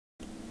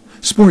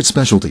Sports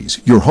Specialties,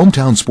 your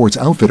hometown sports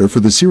outfitter for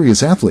the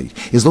serious athlete,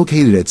 is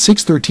located at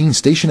 613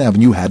 Station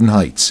Avenue, Haddon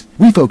Heights.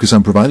 We focus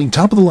on providing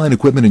top-of-the-line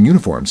equipment and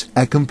uniforms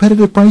at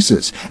competitive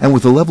prices and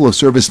with a level of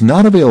service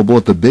not available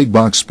at the big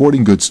box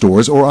sporting goods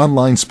stores or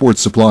online sports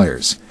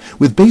suppliers.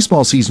 With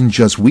baseball season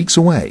just weeks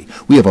away,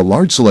 we have a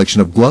large selection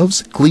of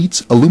gloves,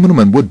 cleats, aluminum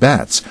and wood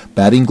bats,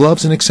 batting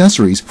gloves, and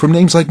accessories from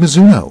names like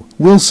Mizuno,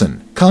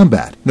 Wilson,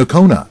 Combat,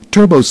 Nakona,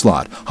 Turbo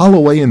Slot,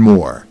 Holloway, and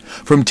more.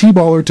 From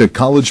T-baller to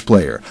college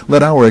player,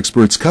 let our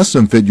experts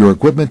custom fit your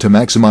equipment to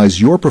maximize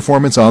your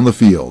performance on the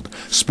field.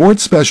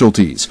 Sports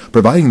Specialties,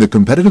 providing the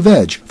competitive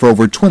edge for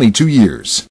over 22 years.